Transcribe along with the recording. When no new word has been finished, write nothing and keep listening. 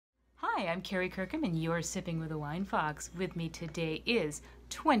Hi, I'm Kerry Kirkham and you're Sipping with a Wine Fox. With me today is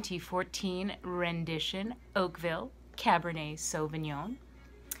 2014 Rendition Oakville Cabernet Sauvignon.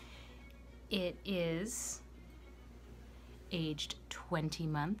 It is aged 20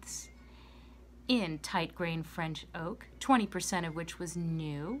 months in tight grain French oak, 20% of which was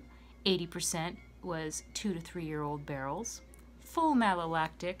new, 80% was 2 to 3 year old barrels, full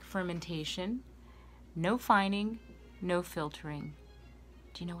malolactic fermentation, no fining, no filtering.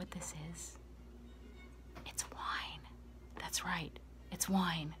 Do you know what this is? It's wine. That's right, it's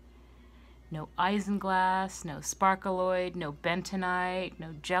wine. No isinglass, no sparkleoid, no bentonite,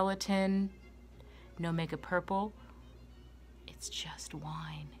 no gelatin, no mega purple. It's just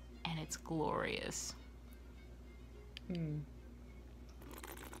wine, and it's glorious.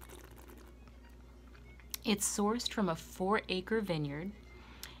 It's sourced from a 4-acre vineyard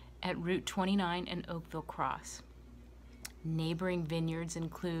at Route 29 and Oakville Cross. Neighboring vineyards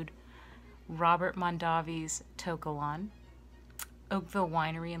include Robert Mondavi's Tokelon, Oakville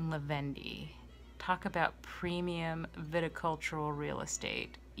Winery in Lavendi. Talk about premium viticultural real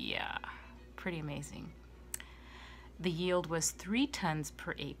estate. Yeah, pretty amazing. The yield was 3 tons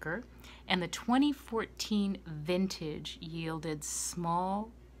per acre, and the 2014 vintage yielded small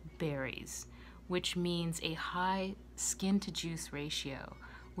berries, which means a high skin-to-juice ratio,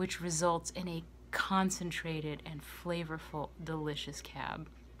 which results in a concentrated and flavorful, delicious cab.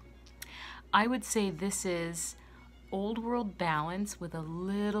 I would say this is old world balance with a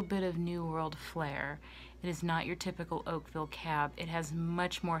little bit of new world flair. It is not your typical Oakville cab. It has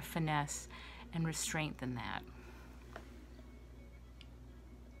much more finesse and restraint than that.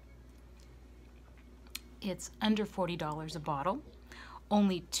 It's under $40 a bottle.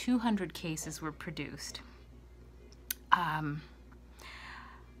 Only 200 cases were produced. I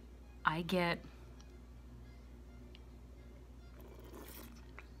get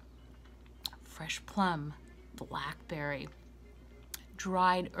fresh plum, blackberry,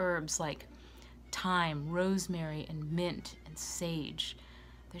 dried herbs like thyme, rosemary, and mint and sage.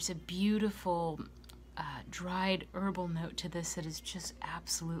 There's a beautiful dried herbal note to this that is just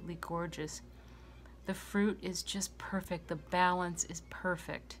absolutely gorgeous. The fruit is just perfect. The balance is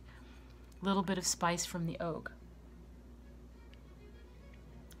perfect. A little bit of spice from the oak.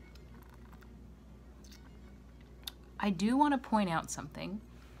 I do want to point out something,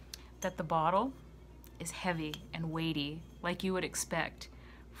 that the bottle is heavy and weighty, like you would expect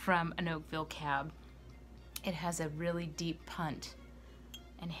from an Oakville cab. It has a really deep punt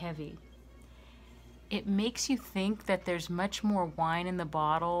and heavy. It makes you think that there's much more wine in the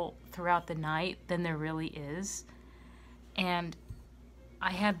bottle throughout the night than there really is. And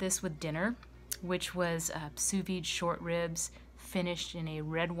I had this with dinner, which was sous vide short ribs finished in a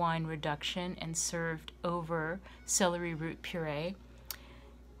red wine reduction and served over celery root puree,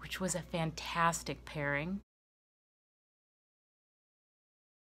 which was a fantastic pairing.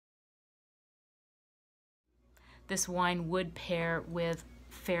 This wine would pair with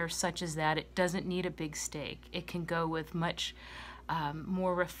fare such as that. It doesn't need a big steak. It can go with much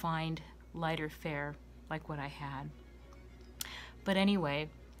more refined, lighter fare like what I had. But anyway,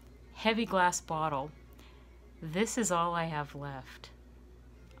 heavy glass bottle. This is all I have left.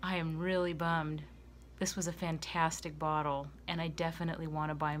 I am really bummed. This was a fantastic bottle, and I definitely want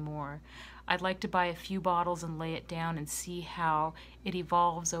to buy more. I'd like to buy a few bottles and lay it down and see how it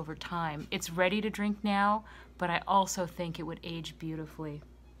evolves over time. It's ready to drink now, but I also think it would age beautifully.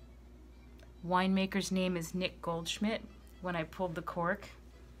 Winemaker's name is Nick Goldschmidt. When I pulled the cork,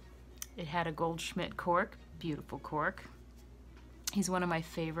 it had a Goldschmidt cork, beautiful cork. He's one of my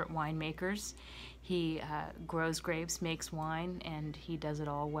favorite winemakers. He grows grapes, makes wine, and he does it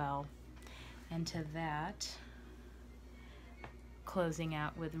all well. And to that, closing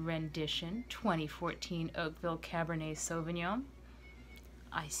out with Rendition 2014 Oakville Cabernet Sauvignon,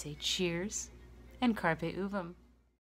 I say cheers and carpe uvum.